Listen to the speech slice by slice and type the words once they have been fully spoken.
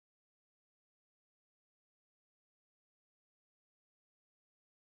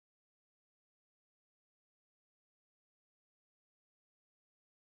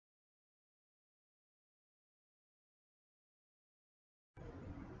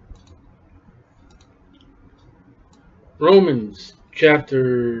Romans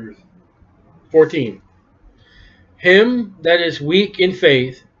chapter 14. Him that is weak in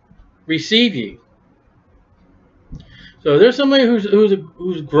faith, receive ye. So there's somebody who's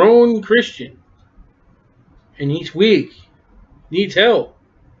a grown Christian, and he's weak, needs help.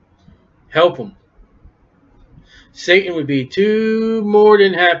 Help him. Satan would be too more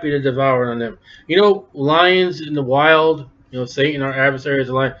than happy to devour on them. You know, lions in the wild, you know, Satan, our adversary, is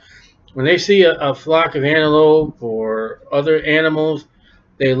a lion. When they see a flock of antelope or other animals,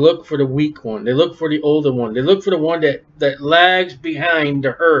 they look for the weak one. They look for the older one. They look for the one that lags behind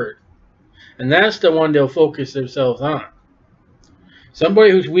the herd. And that's the one they'll focus themselves on.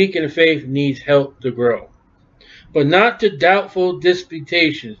 Somebody who's weak in the faith needs help to grow. But not to doubtful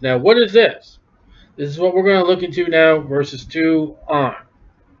disputations. Now, what is this? This is what we're going to look into now, verses 2 on.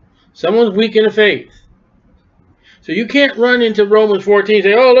 Someone's weak in the faith. So you can't run into Romans 14 and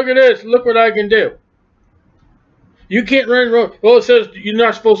say, oh, look at this. Look what I can do. You can't run. Well, it says you're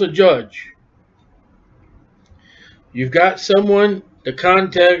not supposed to judge. You've got someone, the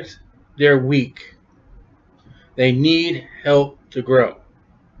context, they're weak. They need help to grow.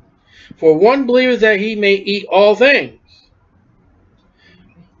 For one believeth that he may eat all things.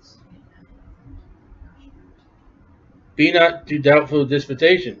 Be not too doubtful of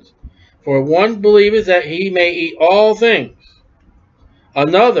disputations. For one believeth that he may eat all things.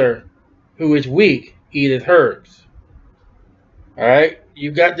 Another, who is weak, eateth herbs. Alright,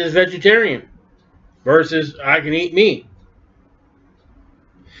 you've got this vegetarian versus I can eat meat.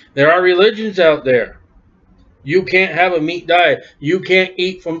 There are religions out there. You can't have a meat diet. You can't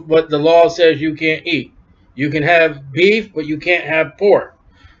eat from what the law says you can't eat. You can have beef, but you can't have pork.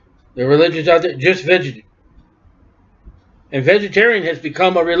 There are religions out there, just vegetarian. And vegetarian has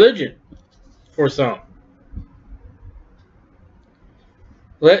become a religion for some.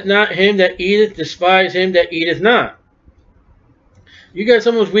 Let not him that eateth despise him that eateth not. You got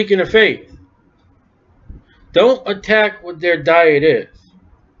someone who's weak in the faith. Don't attack what their diet is.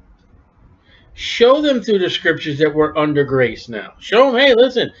 Show them through the scriptures that we're under grace now. Show them, hey,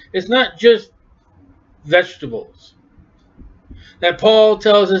 listen, it's not just vegetables. That Paul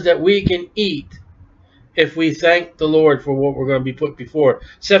tells us that we can eat if we thank the Lord for what we're going to be put before,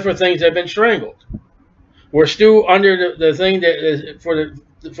 except for things that have been strangled. We're still under the thing that is for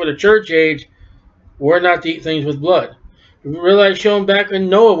the church age. We're not to eat things with blood. We realize, shown back in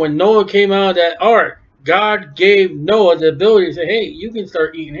Noah, when Noah came out of that ark, God gave Noah the ability to say, hey, you can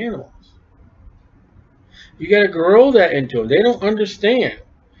start eating animals. You got to grow that into them. They don't understand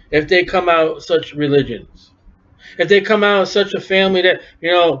if they come out of such religions. If they come out of such a family that,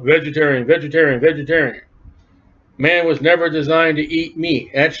 you know, vegetarian, vegetarian, vegetarian. Man was never designed to eat meat.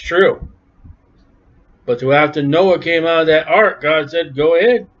 That's true. But to after Noah came out of that ark, God said, go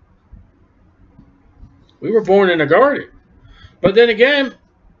ahead. We were born in a garden. But then again,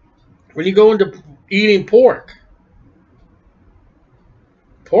 when you go into eating pork,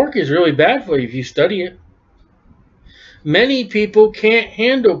 pork is really bad for you if you study it. Many people can't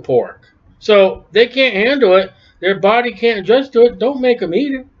handle pork. So they can't handle it. Their body can't adjust to it. Don't make them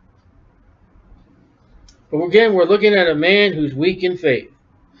eat it. But again, we're looking at a man who's weak in faith.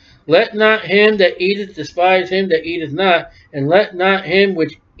 Let not him that eateth despise him that eateth not, and let not him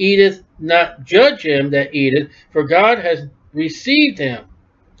which eateth not judge him that eateth, for God has received him.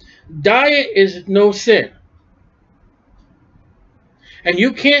 Diet is no sin. And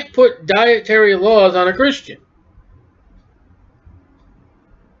you can't put dietary laws on a Christian.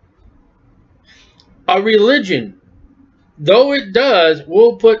 A religion, though it does,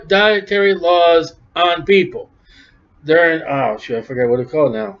 will put dietary laws on people. During, oh, shoot, I forget what it's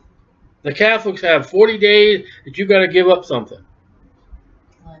called now. The Catholics have 40 days that you got to give up something.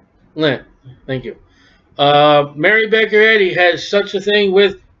 Lent. Thank you. Mary Baker Eddy has such a thing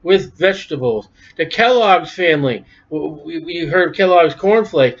with vegetables. The Kellogg's family, we heard Kellogg's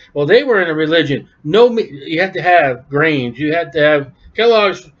cornflakes. Well, they were in a religion. No meat. You had to have grains. You had to have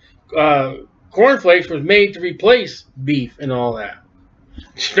Kellogg's cornflakes was made to replace beef and all that.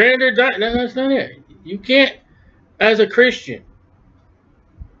 Standard diet. No, that's not it. You can't, as a Christian,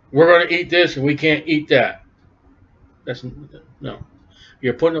 we're going to eat this and we can't eat that. That's no.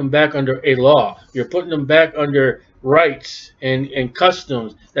 You're putting them back under a law. You're putting them back under rights and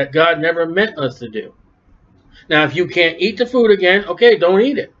customs that God never meant us to do. Now, if you can't eat the food again, okay, don't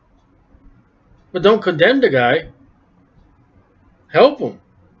eat it. But don't condemn the guy. Help him.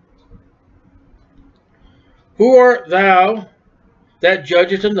 Who art thou that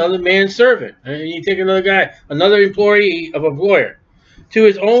judgest another man's servant? And you take another guy, another employee of a employer. To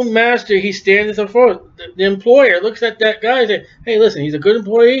his own master he standeth or forth. The employer looks at that guy and says, hey, listen, he's a good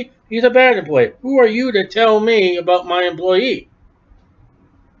employee, he's a bad employee. Who are you to tell me about my employee?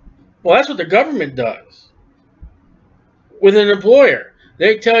 Well, that's what the government does with an employer.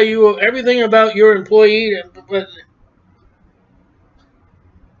 They tell you everything about your employee,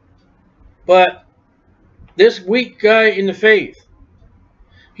 but this weak guy in the faith,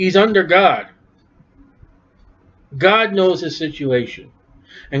 he's under God. God knows his situation.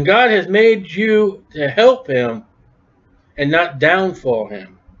 And God has made you to help him and not downfall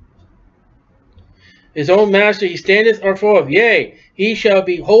him. His own master he standeth or forth. Yea, he shall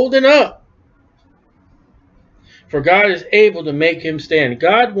be holden up. For God is able to make him stand.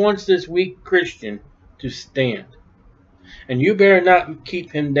 God wants this weak Christian to stand. And you better not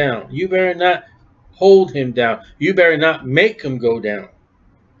keep him down. You better not hold him down. You better not make him go down.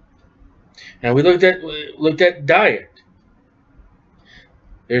 Now we looked at diet.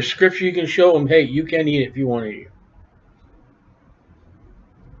 There's scripture you can show them, hey, you can eat it if you want to eat it.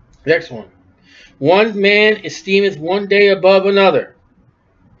 Next one. One man esteemeth one day above another.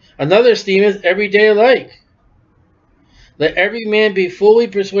 Another esteemeth every day alike. Let every man be fully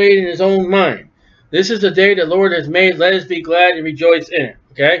persuaded in his own mind. This is the day the Lord has made. Let us be glad and rejoice in it.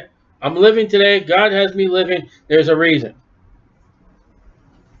 Okay? I'm living today. God has me living. There's a reason.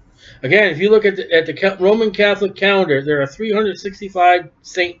 Again, if you look at the Roman Catholic calendar, there are 365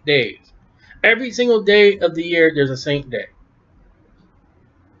 saint days. Every single day of the year, there's a saint day.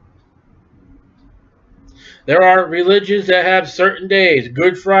 There are religions that have certain days.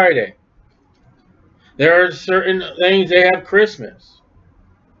 Good Friday. There are certain things they have Christmas.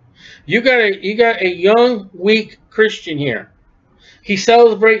 You got a young, weak Christian here. He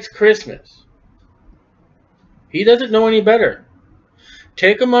celebrates Christmas. He doesn't know any better.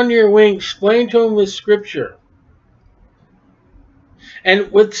 Take him under your wing. Explain to him with Scripture.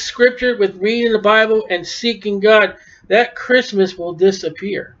 And with Scripture, with reading the Bible and seeking God, that Christmas will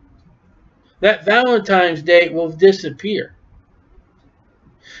disappear. That Valentine's Day will disappear.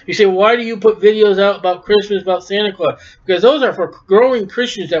 You say, why do you put videos out about Christmas, about Santa Claus? Because those are for growing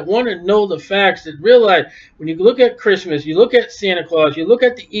Christians that want to know the facts, that realize when you look at Christmas, you look at Santa Claus, you look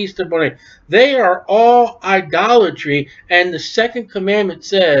at the Easter Bunny, they are all idolatry. And the second commandment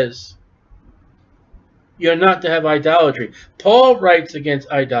says you're not to have idolatry. Paul writes against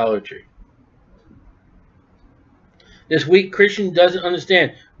idolatry. This weak Christian doesn't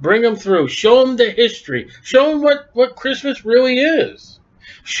understand. Bring them through. Show them the history. Show them what Christmas really is.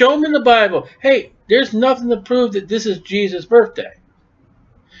 Show them in the Bible, hey, there's nothing to prove that this is Jesus' birthday.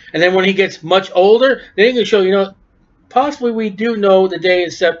 And then when he gets much older, then he can show, you know, possibly we do know the day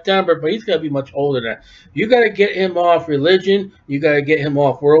is September, but he's got to be much older than that. You got to get him off religion. You got to get him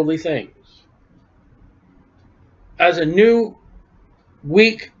off worldly things. As a new,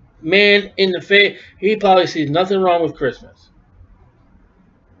 weak man in the faith, he probably sees nothing wrong with Christmas.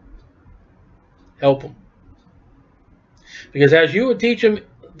 Help him. Because as you would teach him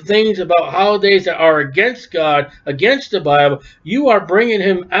things about holidays that are against God, against the Bible, you are bringing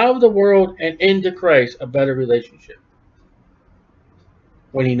him out of the world and into Christ, a better relationship.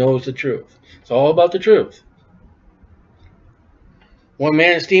 When he knows the truth. It's all about the truth. One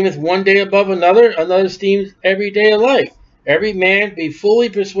man esteemeth one day above another, another esteemeth every day alike. Every man be fully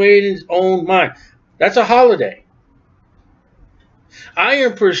persuaded in his own mind. That's a holiday. I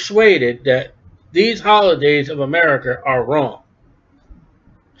am persuaded that these holidays of America are wrong.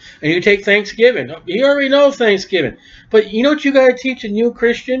 And you take Thanksgiving. You already know Thanksgiving. But you know what you got to teach a new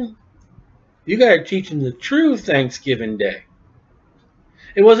Christian? You got to teach them the true Thanksgiving Day.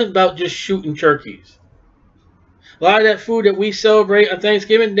 It wasn't about just shooting turkeys. A lot of that food that we celebrate on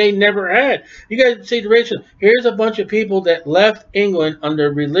Thanksgiving, they never had. You got to see the ratio. Here's a bunch of people that left England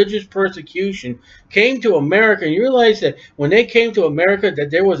under religious persecution, came to America, and you realize that when they came to America,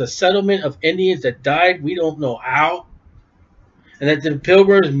 that there was a settlement of Indians that died, we don't know how. And that the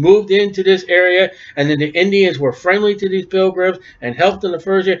pilgrims moved into this area, and then the Indians were friendly to these pilgrims and helped them the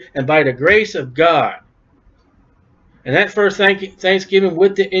first year, and by the grace of God. And that first Thanksgiving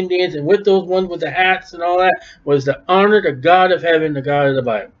with the Indians and with those ones with the hats and all that was to honor the God of heaven, the God of the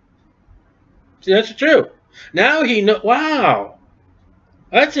Bible. See, that's the truth. Now he knows. Wow.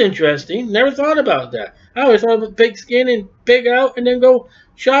 That's interesting. Never thought about that. I always thought about pig skin and pig out and then go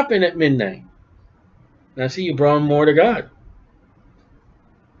shopping at midnight. Now see, you brought more to God.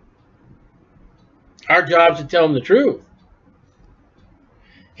 Our job is to tell them the truth.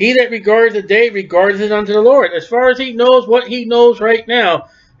 He that regards the day regards it unto the Lord. As far as he knows what he knows right now,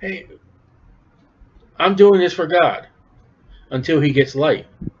 hey, I'm doing this for God until he gets light.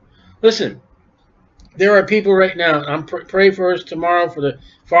 Listen, There are people right now, I'm pray for us tomorrow for the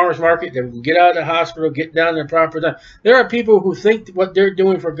farmers market that will get out of the hospital, get down in the proper time. There are people who think what they're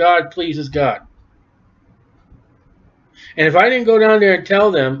doing for God pleases God. And if I didn't go down there and tell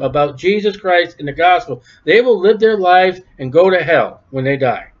them about Jesus Christ and the gospel, they will live their lives and go to hell when they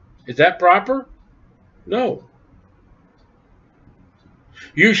die. Is that proper? No.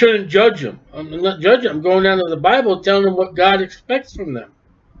 You shouldn't judge them. I'm not judging. I'm going down to the Bible telling them what God expects from them.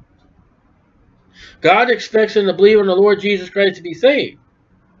 God expects them to believe in the Lord Jesus Christ to be saved.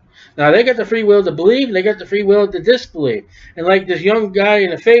 Now, they got the free will to believe, and they got the free will to disbelieve. And like this young guy in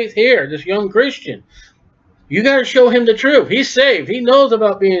the faith here, this young Christian, you got to show him the truth. He's saved. He knows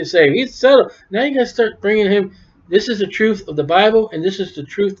about being saved. He's settled. Now you got to start bringing him, this is the truth of the Bible, and this is the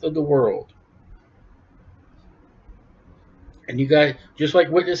truth of the world. And you got, just like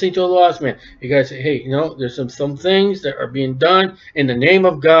witnessing to a lost man, you got to say, hey, you know, there's some things that are being done in the name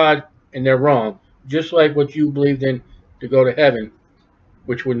of God, and they're wrong. Just like what you believed in to go to heaven,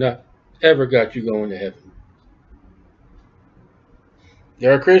 which would not ever got you going to heaven.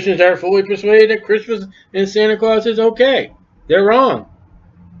 There are Christians that are fully persuaded that Christmas and Santa Claus is okay. They're wrong.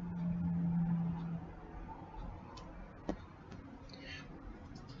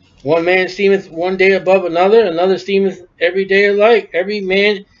 One man esteemeth one day above another, another esteemeth every day alike. Every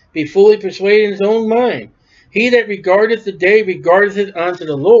man be fully persuaded in his own mind. He that regardeth the day regardeth it unto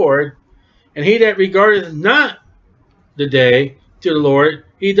the Lord, and he that regardeth not the day to the Lord,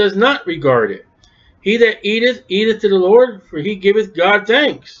 he does not regard it. He that eateth, eateth to the Lord, for he giveth God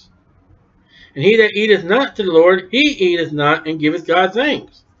thanks. And he that eateth not to the Lord, he eateth not and giveth God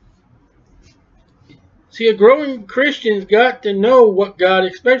thanks. See, a growing Christian's got to know what God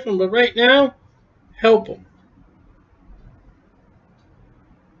expects from him, but right now, help him.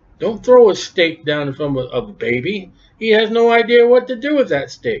 Don't throw a steak down in front of a baby. He has no idea what to do with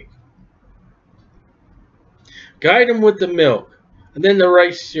that steak. Guide him with the milk, and then the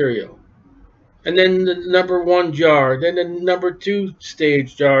rice cereal, and then the #1 jar, then the #2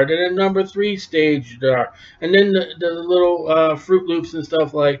 stage jar, then the #3 stage jar, and then the little Fruit Loops and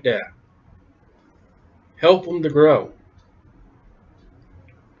stuff like that. Help him to grow.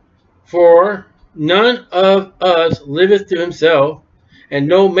 For none of us liveth to himself, and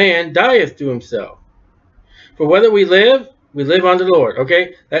no man dieth to himself. For whether we live unto the Lord.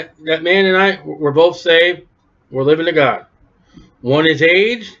 Okay, that man and I, we're both saved. We're living to God. One is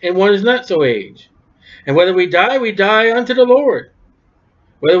aged, and one is not so aged. And whether we die unto the Lord.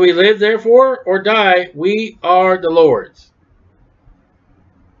 Whether we live, therefore, or die, we are the Lord's.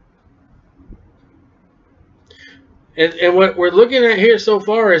 And what we're looking at here so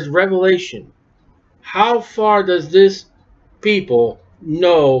far is revelation. How far does this people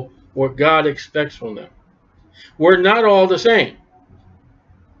know what God expects from them? We're not all the same.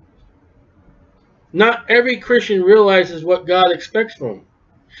 Not every Christian realizes what God expects from them.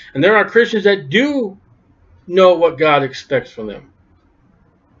 And there are Christians that do know what God expects from them.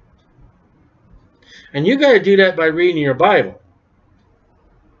 And you got to do that by reading your Bible.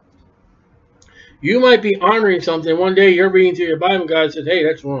 You might be honoring something. One day you're reading through your Bible and God says, hey,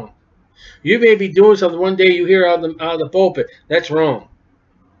 that's wrong. You may be doing something. One day you hear out of the pulpit, that's wrong.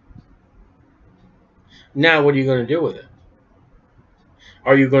 Now what are you going to do with it?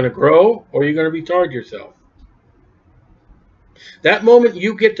 Are you going to grow, or are you going to retard yourself? That moment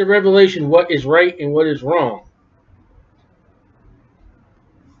you get the revelation what is right and what is wrong.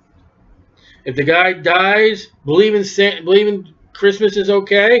 If the guy dies believing Christmas is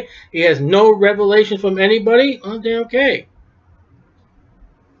okay, he has no revelation from anybody, oh, they're okay.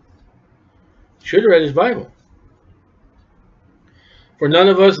 Should have read his Bible. For none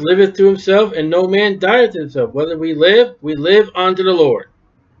of us liveth to himself, and no man dieth to himself. Whether we live unto the Lord.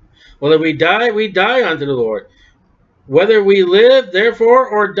 Whether we die unto the Lord. Whether we live, therefore,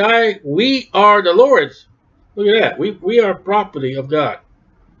 or die, we are the Lord's. Look at that. We are property of God.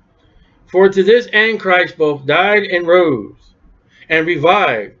 For to this end Christ both died and rose, and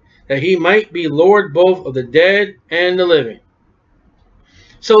revived, that he might be Lord both of the dead and the living.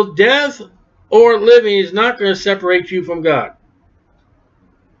 So death or living is not going to separate you from God.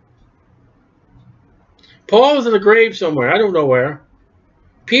 Paul's in the grave somewhere. I don't know where.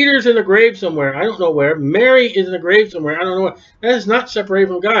 Peter's in the grave somewhere. I don't know where. Mary is in the grave somewhere. I don't know where. That is not separated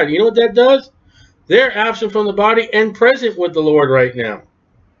from God. You know what that does? They're absent from the body and present with the Lord right now.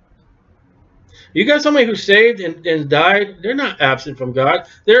 You got somebody who's saved and died, they're not absent from God.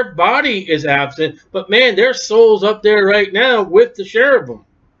 Their body is absent, but man, their soul's up there right now with the cherubim,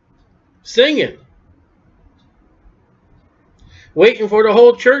 singing. Waiting for the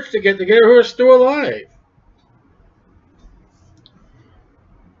whole church to get together who are still alive.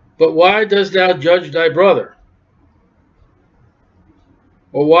 But why dost thou judge thy brother?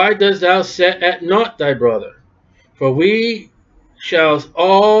 Or why dost thou set at naught thy brother? For we shall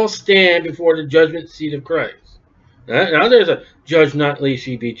all stand before the judgment seat of Christ. Now there's a judge not, lest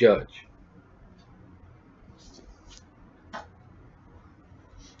ye be judged.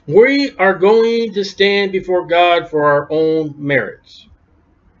 We are going to stand before God for our own merits.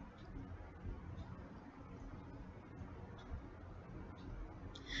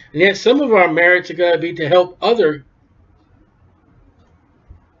 And yet some of our merits are going to be to help others.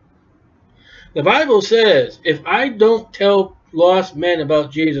 The Bible says, if I don't tell lost men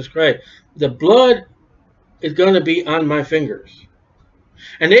about Jesus Christ, the blood is going to be on my fingers.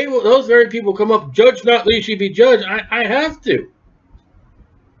 And those very people come up, judge not, lest ye be judged. I have to.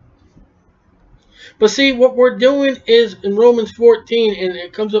 But see, what we're doing is in Romans 14, and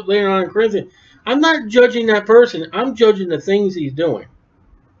it comes up later on in Corinthians, I'm not judging that person. I'm judging the things he's doing.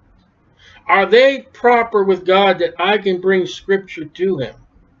 Are they proper with God that I can bring Scripture to him?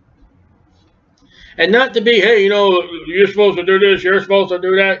 And not to be, hey, you know, you're supposed to do this, you're supposed to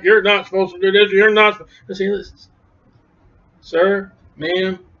do that, you're not supposed to do this, you're not supposed to say, listen, sir,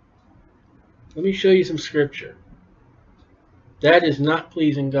 ma'am, let me show you some Scripture. That is not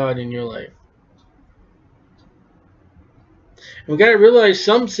pleasing God in your life. And we got to realize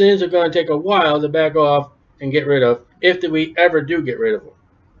some sins are going to take a while to back off and get rid of, if we ever do get rid of them.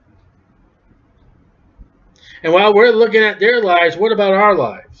 And while we're looking at their lives, what about our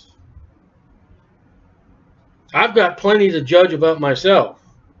lives? I've got plenty to judge about myself,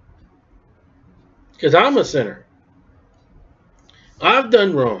 because I'm a sinner. I've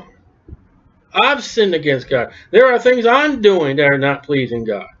done wrong. I've sinned against God. There are things I'm doing that are not pleasing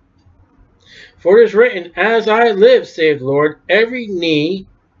God. For it is written, as I live, saith the Lord, every knee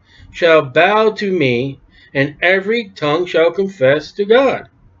shall bow to me, and every tongue shall confess to God.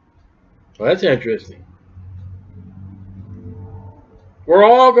 Well, that's interesting. We're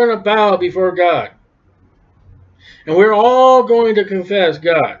all going to bow before God. And we're all going to confess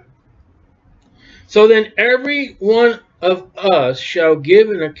God. So then every one of us shall give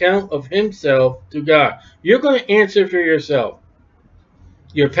an account of himself to God. You're going to answer for yourself.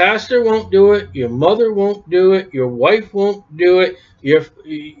 Your pastor won't do it. Your mother won't do it. Your wife won't do it.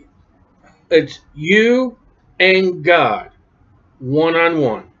 It's you and God,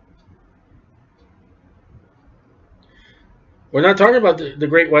 one-on-one. We're not talking about the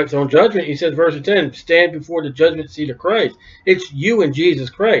great white throne judgment. He says, verse 10, stand before the judgment seat of Christ. It's you and Jesus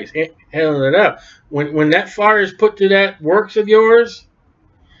Christ handling it out. When that fire is put to that works of yours,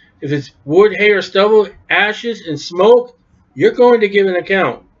 if it's wood, hay, or stubble, ashes, and smoke, you're going to give an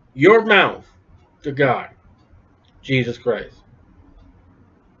account, your mouth, to God, Jesus Christ.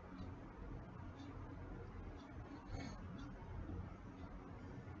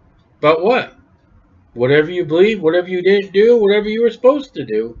 But what? Whatever you believe, whatever you didn't do, whatever you were supposed to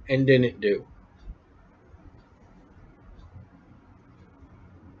do and didn't do.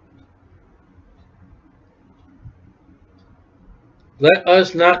 Let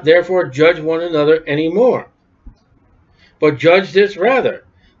us not therefore judge one another anymore, but judge this rather,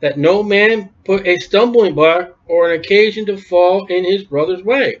 that no man put a stumbling block or an occasion to fall in his brother's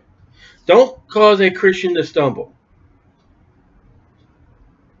way. Don't cause a Christian to stumble.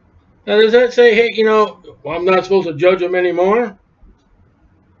 Now, does that say, hey, you know, well, I'm not supposed to judge him anymore?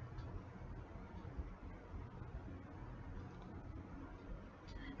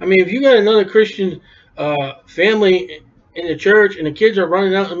 I mean, if you got another Christian family in the church and the kids are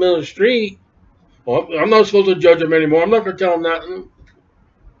running out in the middle of the street, well, I'm not supposed to judge them anymore. I'm not going to tell them that.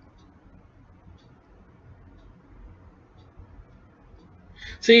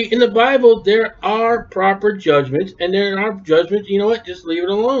 See, in the Bible, there are proper judgments, and there are judgments, you know what, just leave it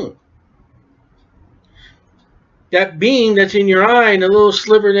alone. That beam that's in your eye and the little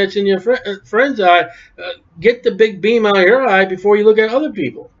sliver that's in your friend's eye, get the big beam out of your eye before you look at other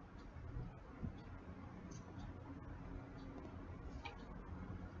people.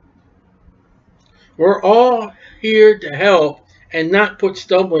 We're all here to help and not put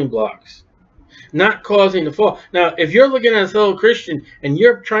stumbling blocks, not causing the fall. Now, if you're looking at a fellow Christian and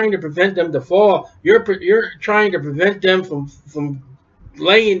you're trying to prevent them to fall, you're trying to prevent them from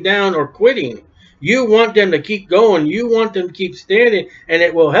laying down or quitting. You want them to keep going. You want them to keep standing, and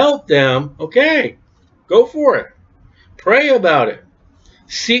it will help them. Okay, go for it. Pray about it.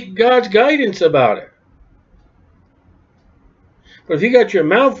 Seek God's guidance about it. But if you got your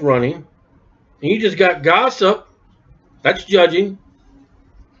mouth running, and you just got gossip, that's judging,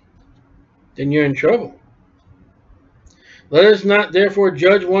 then you're in trouble. Let us not therefore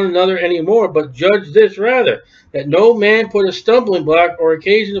judge one another anymore, but judge this rather, that no man put a stumbling block or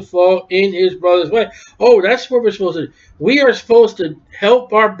occasion to fall in his brother's way. Oh, that's what we're supposed to do. We are supposed to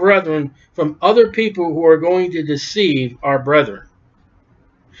help our brethren from other people who are going to deceive our brethren.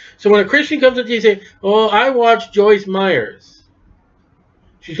 So when a Christian comes up to you and says, oh, I watched Joyce Myers.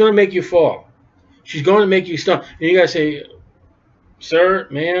 She's going to make you fall. She's going to make you stumble. And you got to say, sir,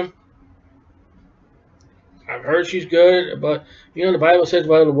 ma'am, I've heard she's good, but you know the Bible says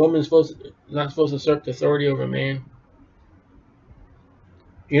about a woman not supposed to usurp the authority over a man.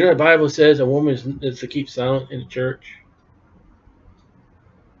 You know the Bible says a woman is to keep silent in the church.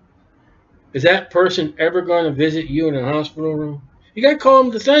 Is that person ever going to visit you in a hospital room? You got to call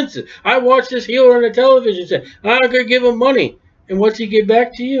him to senses. I watched this healer on the television say, I'm going to give him money. And what's he give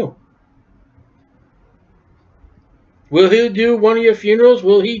back to you? Will he do one of your funerals?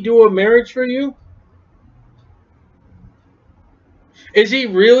 Will he do a marriage for you? Is he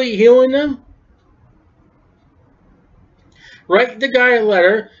really healing them? Write the guy a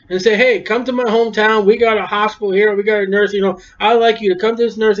letter and say, hey, come to my hometown. We got a hospital here. We got a nursing home. I'd like you to come to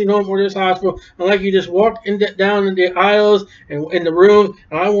this nursing home or this hospital. I'd like you to just walk down in the aisles and in the room.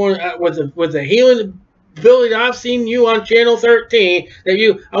 And I want, with the healing ability that I've seen you on Channel 13,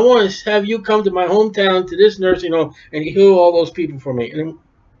 I want to have you come to my hometown to this nursing home and heal all those people for me. And then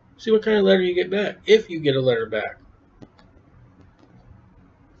see what kind of letter you get back, if you get a letter back.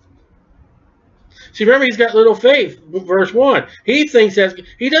 See, remember, he's got little faith, verse 1. He thinks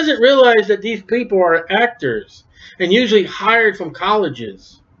he doesn't realize that these people are actors and usually hired from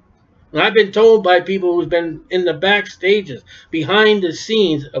colleges. And I've been told by people who've been in the back stages, behind the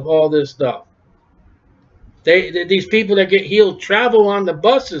scenes of all this stuff. These people that get healed travel on the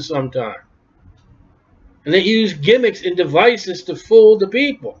buses sometimes. And they use gimmicks and devices to fool the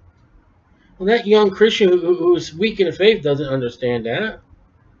people. Well, that young Christian who's weak in the faith doesn't understand that.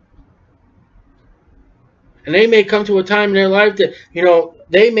 And they may come to a time in their life that,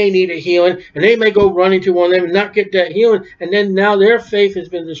 they may need a healing, and they may go run into one of them and not get that healing, and then now their faith has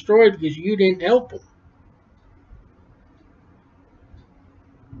been destroyed because you didn't help them.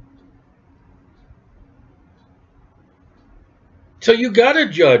 So you got to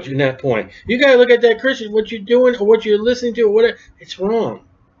judge in that point. You got to look at that Christian, what you're doing or what you're listening to or whatever. It's wrong.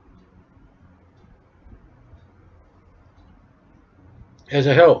 As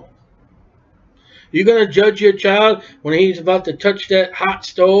a help. You're going to judge your child when he's about to touch that hot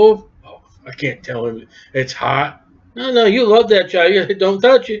stove? Oh, I can't tell him it's hot. No, you love that child. You don't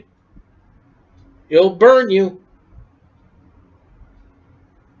touch it. It'll burn you.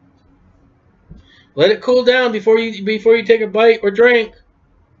 Let it cool down before you take a bite or drink.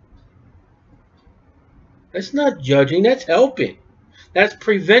 That's not judging. That's helping. That's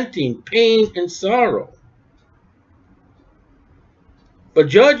preventing pain and sorrow. But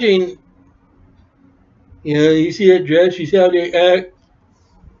judging... you see that dress, you see how they act.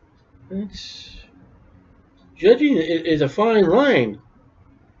 Judging is a fine line.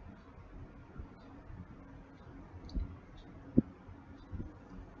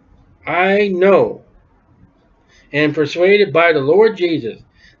 I know and am persuaded by the Lord Jesus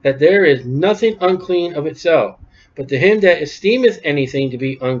that there is nothing unclean of itself, but to him that esteemeth anything to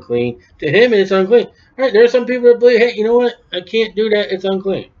be unclean, to him it is unclean. All right, there are some people that believe, hey, you know what? I can't do that. It's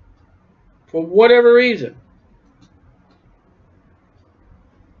unclean. For whatever reason.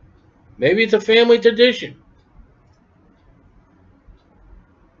 Maybe it's a family tradition.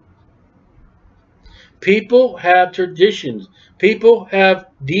 People have traditions. People have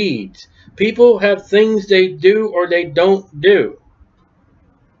deeds. People have things they do or they don't do.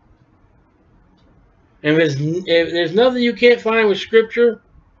 And if there's nothing you can't find with Scripture,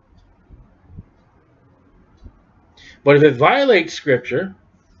 but if it violates Scripture,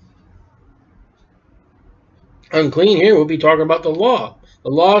 unclean here, we'll be talking about the law. The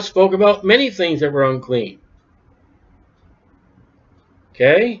law spoke about many things that were unclean.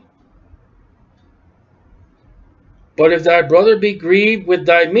 Okay? But if thy brother be grieved with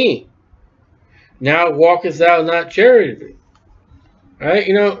thy meat, now walkest thou not charitably. Right?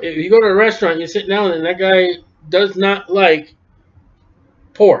 If you go to a restaurant, you sit down and that guy does not like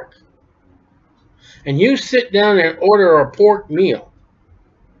pork. And you sit down and order a pork meal.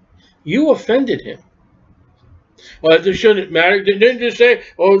 You offended him. Well, it shouldn't matter. Didn't just say,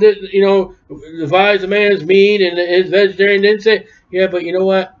 oh, divides a man's meat and is vegetarian. Didn't say, yeah, but you know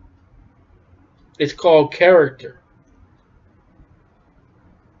what? It's called character.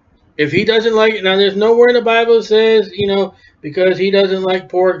 If he doesn't like it, now there's nowhere in the Bible that says, because he doesn't like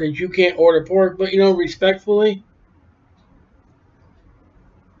pork that you can't order pork, but, respectfully,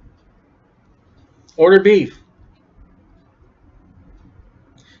 order beef.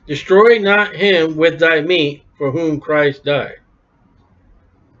 Destroy not him with thy meat for whom Christ died.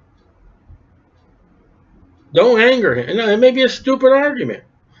 Don't anger him. Now, it may be a stupid argument.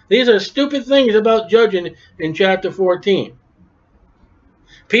 These are stupid things about judging in chapter 14.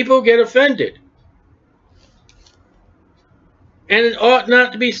 People get offended. And it ought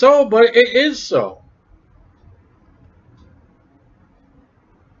not to be so, but it is so.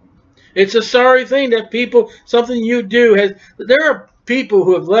 It's a sorry thing that people, something you do has, there are people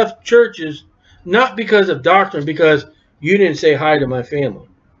who have left churches not because of doctrine, because you didn't say hi to my family.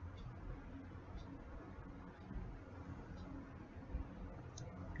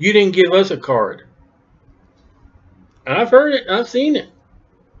 You didn't give us a card. I've heard it. I've seen it.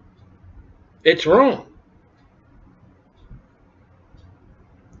 It's wrong.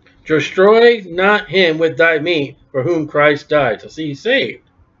 Destroy not him with thy meat for whom Christ died. So see, he's saved.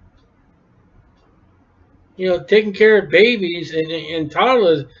 You know, taking care of babies and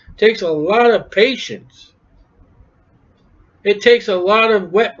toddlers takes a lot of patience. It takes a lot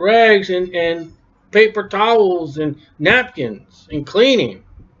of wet rags and paper towels and napkins and cleaning.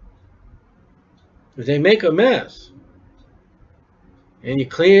 Because they make a mess. And you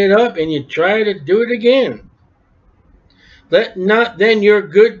clean it up and you try to do it again. Let not then your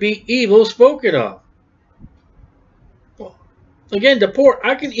good be evil spoken of. Well, again, the pork,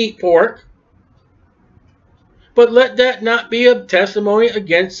 I can eat pork. But let that not be a testimony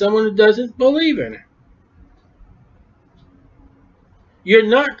against someone who doesn't believe in it. You're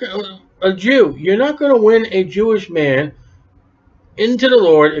not a Jew. You're not going to win a Jewish man into the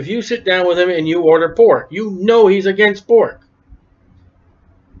Lord if you sit down with him and you order pork. You know he's against pork.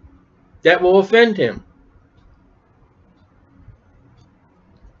 That will offend him.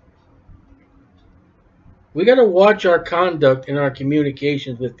 We got to watch our conduct and our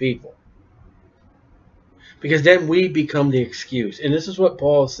communications with people. Because then we become the excuse. And this is what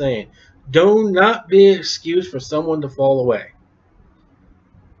Paul is saying. Do not be an excuse for someone to fall away.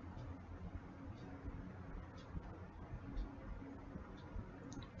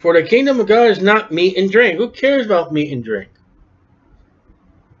 For the kingdom of God is not meat and drink. Who cares about meat and drink?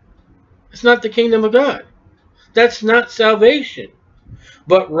 It's not the kingdom of God. That's not salvation.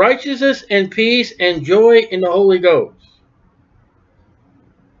 But righteousness and peace and joy in the Holy Ghost.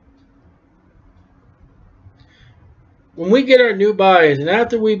 When we get our new bodies, and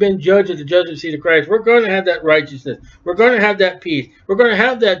after we've been judged at the judgment seat of Christ, we're going to have that righteousness. We're going to have that peace. We're going to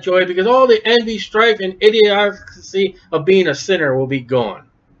have that joy, because all the envy, strife, and idiocy of being a sinner will be gone.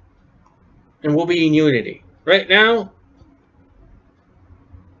 And we'll be in unity. Right now,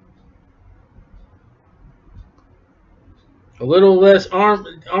 a little less arm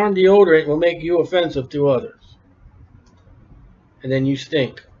deodorant will make you offensive to others. And then you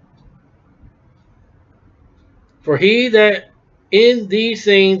stink. For he that in these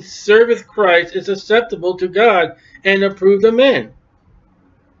things serveth Christ is acceptable to God and approved of men.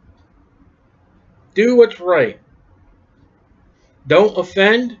 Do what's right. Don't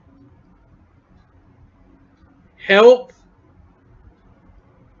offend. Help.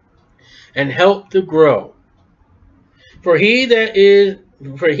 And help to grow. For he that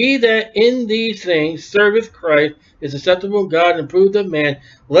in these things serveth Christ is acceptable to God and approved of man.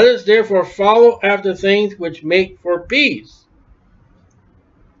 Let us therefore follow after things which make for peace,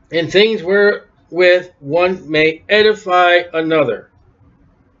 and things wherewith one may edify another.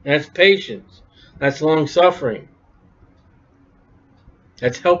 That's patience. That's long suffering.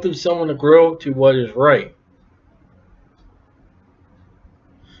 That's helping someone to grow to what is right.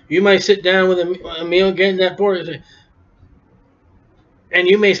 You might sit down with a meal, getting that pork, and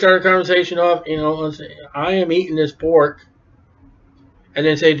you may start a conversation off, and say, I am eating this pork. And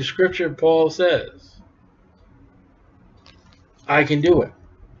then say, the scripture Paul says, I can do it.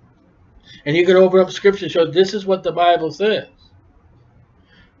 And you can open up scripture and show this is what the Bible says.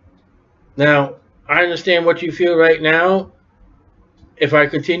 Now, I understand what you feel right now. If I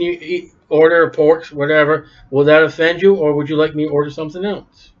continue to order porks, whatever, will that offend you? Or would you like me to order something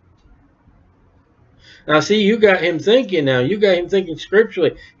else? Now, see, you got him thinking now. You got him thinking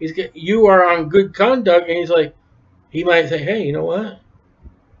scripturally. You are on good conduct, and he's like, he might say, hey, you know what?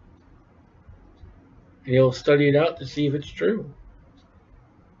 And he'll study it out to see if it's true.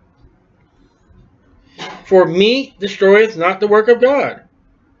 For meat destroyeth not the work of God.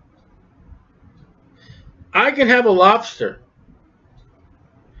 I can have a lobster.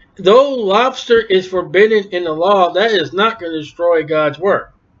 Though lobster is forbidden in the law, that is not going to destroy God's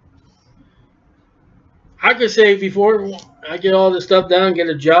work. I could say before I get all this stuff down, get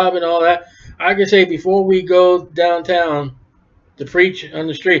a job and all that, I could say before we go downtown to preach on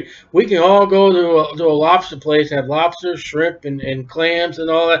the street. We can all go to a lobster place, have lobster, shrimp, and clams and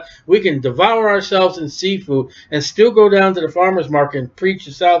all that. We can devour ourselves in seafood and still go down to the farmer's market and preach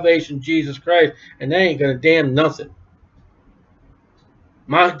the salvation of Jesus Christ, and they ain't going to damn nothing.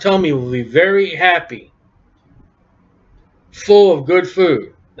 My tummy will be very happy, full of good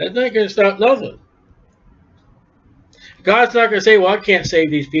food. That's not going to stop nothing. God's not going to say, well, I can't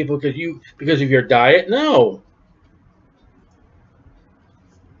save these people because of your diet. No.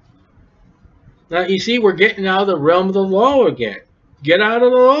 Now, you see, we're getting out of the realm of the law again. Get out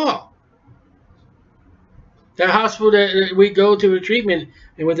of the law. That hospital that we go to for treatment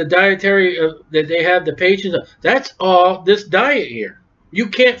and with the dietary that they have the patients, that's all this diet here. You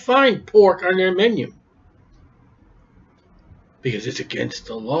can't find pork on their menu because it's against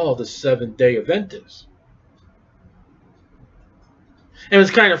the law of the Seventh-day Adventists. And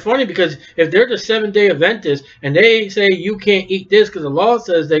it's kind of funny because if they're the Seventh-day Adventists and they say you can't eat this because the law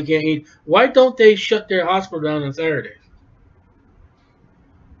says they can't eat, why don't they shut their hospital down on Saturdays?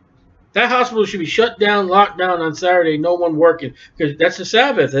 That hospital should be shut down, locked down on Saturday, no one working, because that's the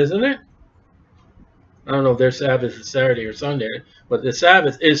Sabbath, isn't it? I don't know if their Sabbath is Saturday or Sunday, but the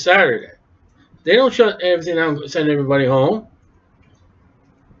Sabbath is Saturday. They don't shut everything down and send everybody home.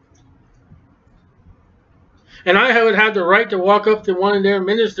 And I would have the right to walk up to one of their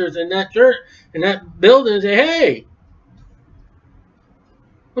ministers in that church, in that building, and say, hey,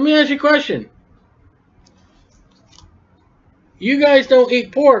 let me ask you a question. You guys don't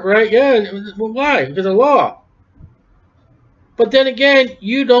eat pork, right? Yeah. Well, why? Because of law. But then again,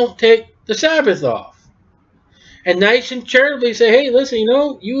 you don't take the Sabbath off. And nice and charitably say, hey, listen,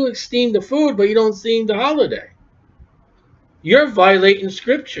 you esteem the food, but you don't esteem the holiday. You're violating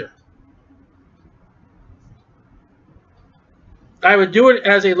Scripture. I would do it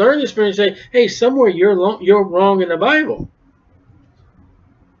as a learning experience and say, hey, somewhere you're wrong in the Bible.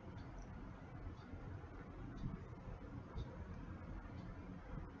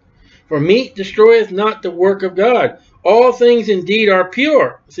 For meat destroyeth not the work of God. All things indeed are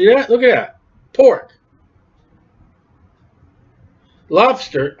pure. See that? Look at that. Pork.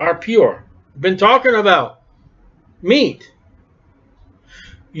 Lobster are pure. Been talking about meat.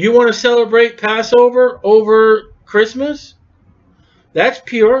 You want to celebrate Passover over Christmas? That's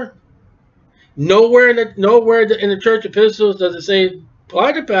pure. Nowhere in the church epistles does it say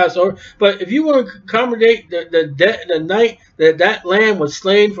apply to Passover. But if you want to commemorate the night that lamb was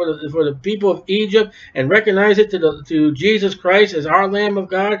slain for the people of Egypt and recognize it to Jesus Christ as our Lamb of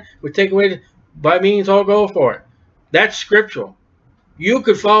God, would take away, by means all go for it. That's scriptural. You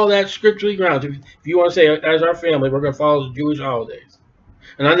could follow that scripturally grounds. If you want to say, as our family, we're going to follow the Jewish holidays.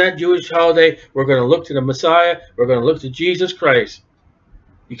 And on that Jewish holiday, we're going to look to the Messiah. We're going to look to Jesus Christ.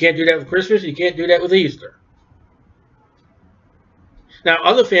 You can't do that with Christmas. You can't do that with Easter. Now,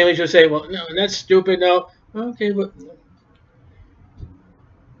 other families will say, well, no, that's stupid. No. Okay, but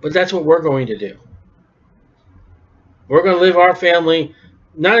that's what we're going to do. We're going to live our family,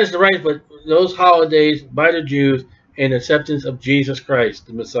 not as the right, but those holidays by the Jews in acceptance of Jesus Christ,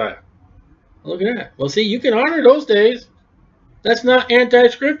 the Messiah. Look at that. Well, see, you can honor those days. That's not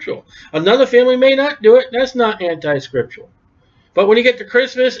anti-scriptural. Another family may not do it. That's not anti-scriptural. But when you get to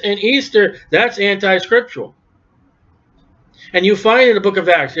Christmas and Easter, that's anti-scriptural. And you find in the book of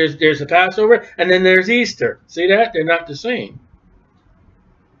Acts, there's the Passover, and then there's Easter. See that? They're not the same.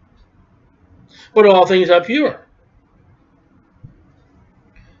 But all things are pure.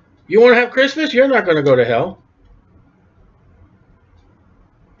 You want to have Christmas? You're not going to go to hell.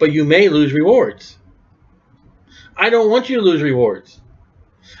 But you may lose rewards. I don't want you to lose rewards.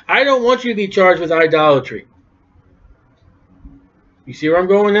 I don't want you to be charged with idolatry. You see where I'm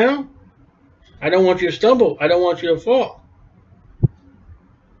going now? I don't want you to stumble. I don't want you to fall.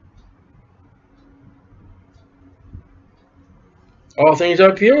 All things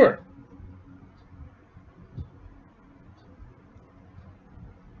are pure.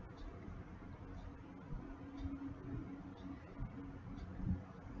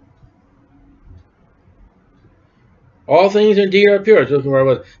 All things indeed are pure.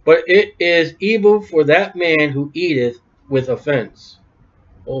 But it is evil for that man who eateth with offense.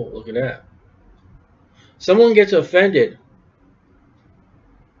 Oh, look at that. Someone gets offended.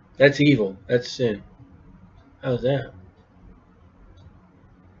 That's evil. That's sin. How's that?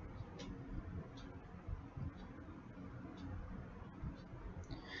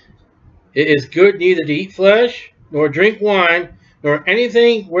 It is good neither to eat flesh, nor drink wine, nor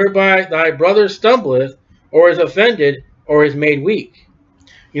anything whereby thy brother stumbleth, or is offended, or is made weak.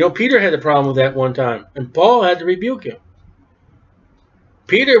 You know, Peter had a problem with that one time, and Paul had to rebuke him.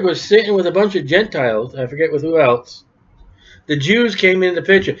 Peter was sitting with a bunch of Gentiles, I forget with who else. The Jews came in the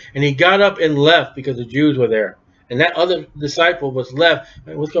picture, and he got up and left because the Jews were there. And that other disciple was left.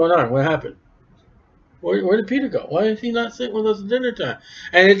 What's going on? What happened? Where did Peter go? Why is he not sitting with us at dinner time?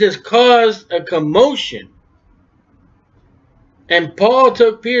 And it just caused a commotion. And Paul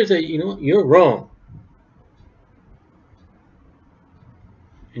took Peter and said, you know, you're wrong.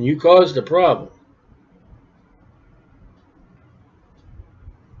 And you caused the problem.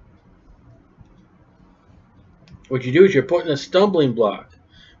 What you do is you're putting a stumbling block.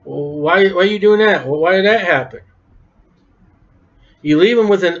 Well, why are you doing that? Well, why did that happen? You leave them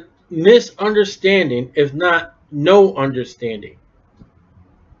with a misunderstanding, if not no understanding.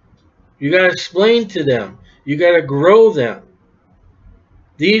 You got to explain to them. You got to grow them.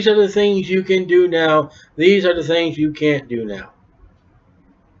 These are the things you can do now. These are the things you can't do now.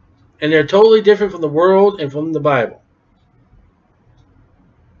 And they're totally different from the world and from the Bible.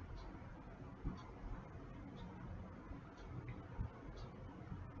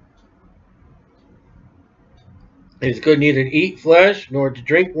 It is good neither to eat flesh, nor to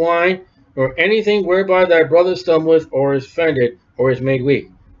drink wine, nor anything whereby thy brother stumbleth, or is offended, or is made weak.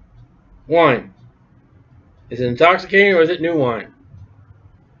 Wine. Is it intoxicating, or is it new wine?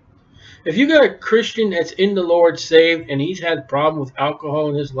 If you got a Christian that's in the Lord, saved, and he's had a problem with alcohol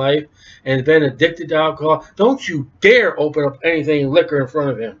in his life and has been addicted to alcohol, don't you dare open up anything liquor in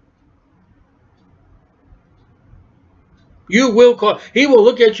front of him. You will call. He will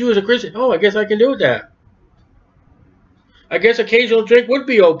look at you as a Christian. Oh, I guess I can do that. I guess occasional drink would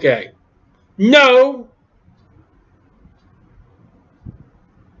be okay. No.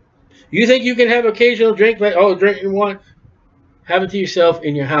 You think you can have occasional drink, like, oh, drinking wine? Have it to yourself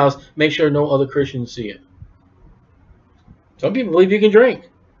in your house. Make sure no other Christians see it. Some people believe you can drink.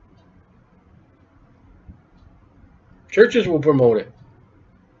 Churches will promote it.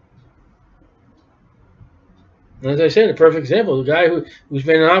 And as I said, a perfect example, the guy who's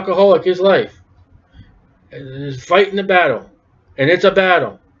been an alcoholic his life is fighting the battle. And it's a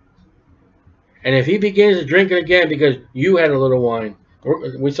battle. And if he begins to drink it again because you had a little wine,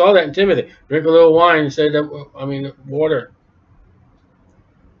 we saw that in Timothy. Drink a little wine instead of, water.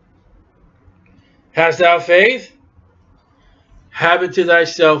 Hast thou faith? Have it to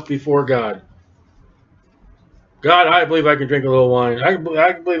thyself before God. God, I believe I can drink a little wine. I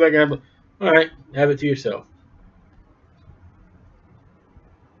believe I can have. All right, have it to yourself.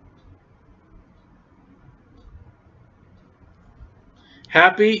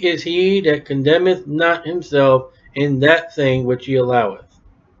 Happy is he that condemneth not himself in that thing which he alloweth.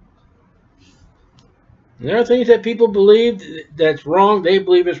 And there are things that people believe that's wrong, they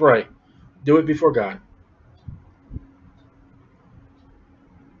believe is right. Do it before God.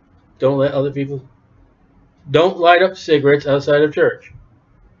 Don't let other people. Don't light up cigarettes outside of church.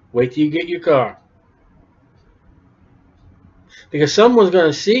 Wait till you get your car. Because someone's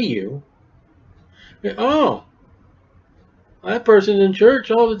going to see you. Oh, that person's in church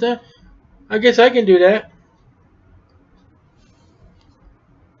all the time. I guess I can do that.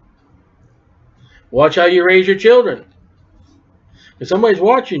 Watch how you raise your children. Because somebody's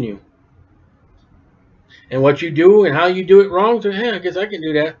watching you. And what you do and how you do it wrong. So, hey, I guess I can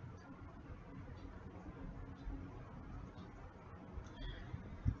do that.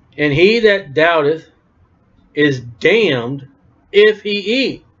 And he that doubteth is damned if he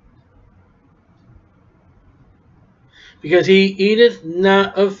eat. Because he eateth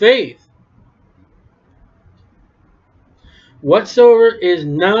not of faith. Whatsoever is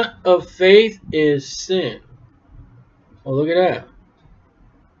not of faith is sin. Oh, look at that.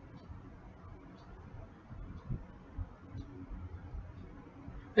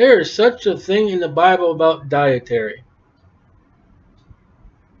 There is such a thing in the Bible about dietary.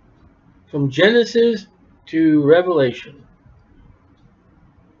 From Genesis to Revelation.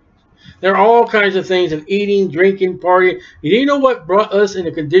 There are all kinds of things of eating, drinking, partying. You know what brought us in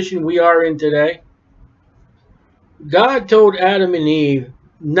the condition we are in today? God told Adam and Eve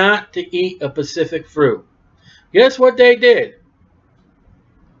not to eat a specific fruit. Guess what they did?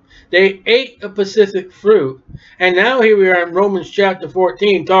 They ate a specific fruit. And now here we are in Romans chapter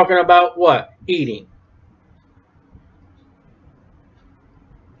 14 talking about what? Eating.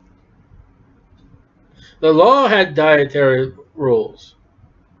 The law had dietary rules.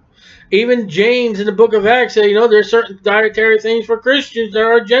 Even James in the book of Acts said, there's certain dietary things for Christians that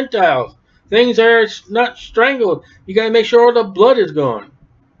are Gentiles. Things that are not strangled. You got to make sure all the blood is gone.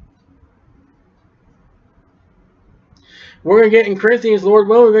 We're going to get in Corinthians, Lord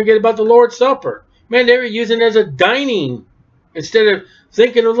willing, we're going to get about the Lord's Supper. Man, they were using it as a dining instead of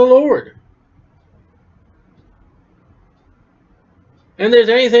thinking of the Lord. And there's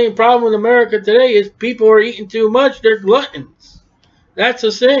anything problem in America today is people are eating too much. They're gluttons. That's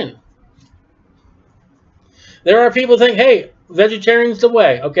a sin. There are people who think, hey, vegetarian's the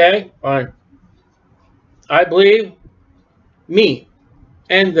way. Okay, fine. I believe meat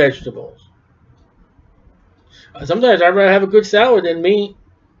and vegetables. Sometimes I'd rather have a good salad than meat.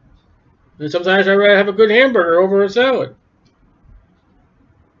 And sometimes I'd rather have a good hamburger over a salad.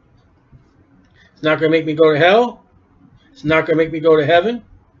 It's not going to make me go to hell. It's not going to make me go to heaven.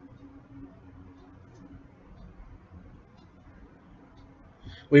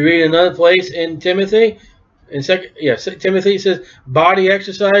 We read another place in Timothy. Timothy says, body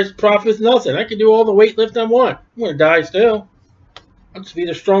exercise profits nothing. I can do all the weight lift I want. I'm going to die still. I'll just be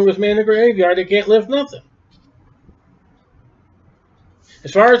the strongest man in the graveyard that can't lift nothing.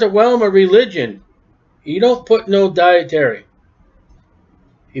 As far as the realm of religion, you don't put no dietary.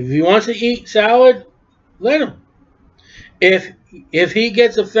 If he wants to eat salad, let him. If he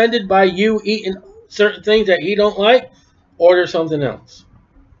gets offended by you eating certain things that he don't like, order something else.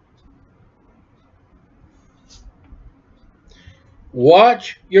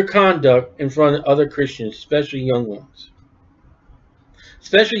 Watch your conduct in front of other Christians, especially young ones.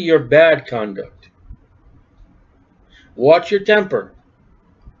 Especially your bad conduct. Watch your temper.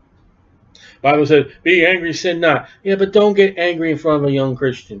 Bible says, be angry, sin not. Yeah, but don't get angry in front of a young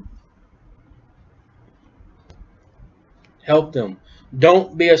Christian. Help them.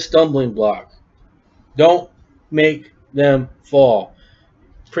 Don't be a stumbling block. Don't make them fall.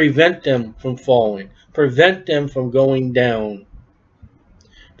 Prevent them from falling. Prevent them from going down.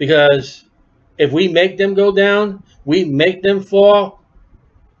 Because if we make them go down, we make them fall,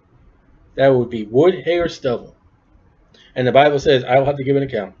 that would be wood, hay, or stubble. And the Bible says, I will have to give an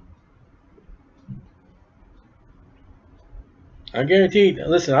account. I'm guaranteed.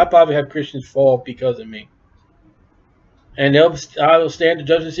 Listen, I probably have Christians fall because of me. And I will stand to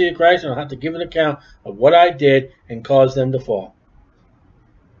judge the seat of Christ, and I'll have to give an account of what I did and cause them to fall.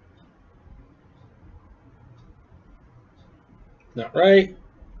 Not right.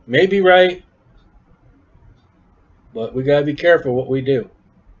 Maybe right. But we got to be careful what we do.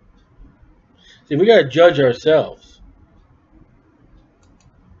 See, we got to judge ourselves.